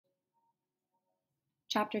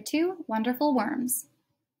Chapter 2, Wonderful Worms.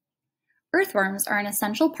 Earthworms are an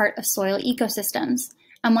essential part of soil ecosystems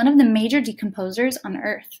and one of the major decomposers on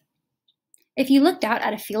Earth. If you looked out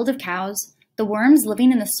at a field of cows, the worms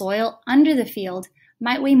living in the soil under the field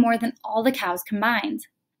might weigh more than all the cows combined.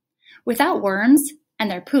 Without worms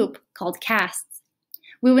and their poop, called casts,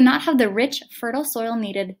 we would not have the rich, fertile soil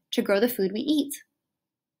needed to grow the food we eat.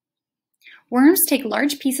 Worms take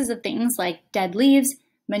large pieces of things like dead leaves,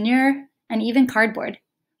 manure, and even cardboard,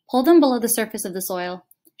 pull them below the surface of the soil,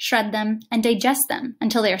 shred them, and digest them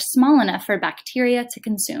until they are small enough for bacteria to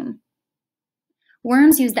consume.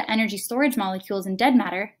 Worms use the energy storage molecules in dead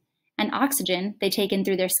matter and oxygen they take in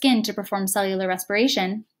through their skin to perform cellular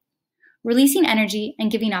respiration, releasing energy and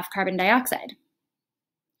giving off carbon dioxide.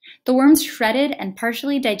 The worm's shredded and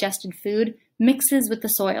partially digested food mixes with the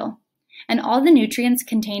soil, and all the nutrients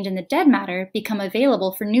contained in the dead matter become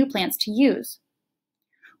available for new plants to use.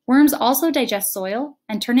 Worms also digest soil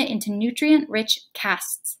and turn it into nutrient-rich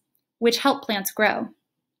casts, which help plants grow.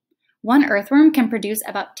 One earthworm can produce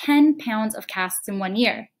about 10 pounds of casts in 1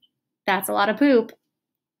 year. That's a lot of poop.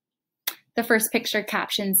 The first picture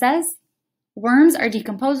caption says, "Worms are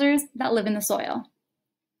decomposers that live in the soil."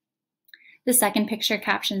 The second picture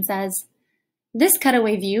caption says, "This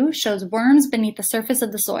cutaway view shows worms beneath the surface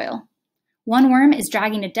of the soil. One worm is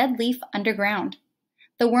dragging a dead leaf underground.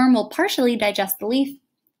 The worm will partially digest the leaf,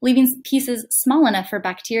 leaving pieces small enough for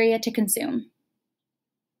bacteria to consume."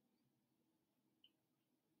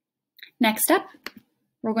 Next up,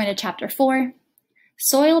 we're going to Chapter 4,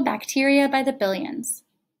 Soil Bacteria by the Billions.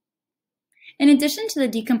 In addition to the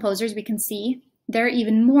decomposers we can see, there are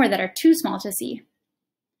even more that are too small to see.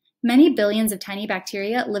 Many billions of tiny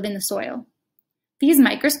bacteria live in the soil. These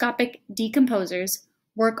microscopic decomposers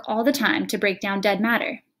work all the time to break down dead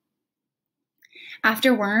matter.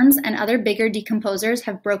 After worms and other bigger decomposers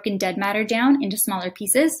have broken dead matter down into smaller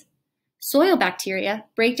pieces, soil bacteria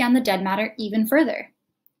break down the dead matter even further.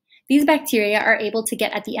 These bacteria are able to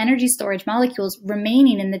get at the energy storage molecules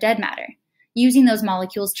remaining in the dead matter, using those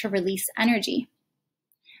molecules to release energy.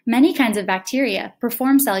 Many kinds of bacteria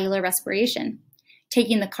perform cellular respiration,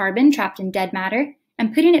 taking the carbon trapped in dead matter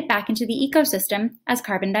and putting it back into the ecosystem as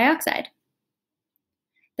carbon dioxide.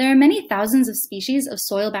 There are many thousands of species of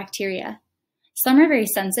soil bacteria. Some are very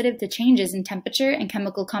sensitive to changes in temperature and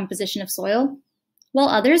chemical composition of soil, while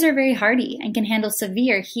others are very hardy and can handle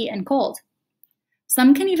severe heat and cold.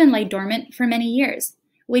 Some can even lie dormant for many years,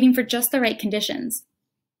 waiting for just the right conditions.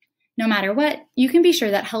 No matter what, you can be sure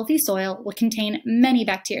that healthy soil will contain many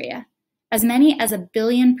bacteria, as many as 1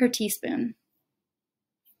 billion per teaspoon.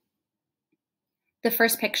 The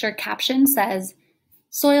first picture caption says,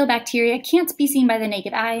 "Soil bacteria can't be seen by the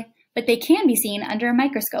naked eye, but they can be seen under a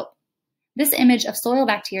microscope." This image of soil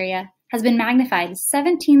bacteria has been magnified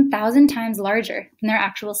 17,000 times larger than their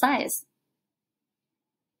actual size.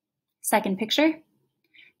 Second picture.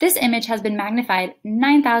 This image has been magnified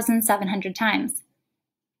 9,700 times.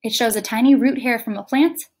 It shows a tiny root hair from a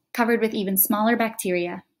plant covered with even smaller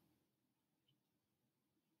bacteria.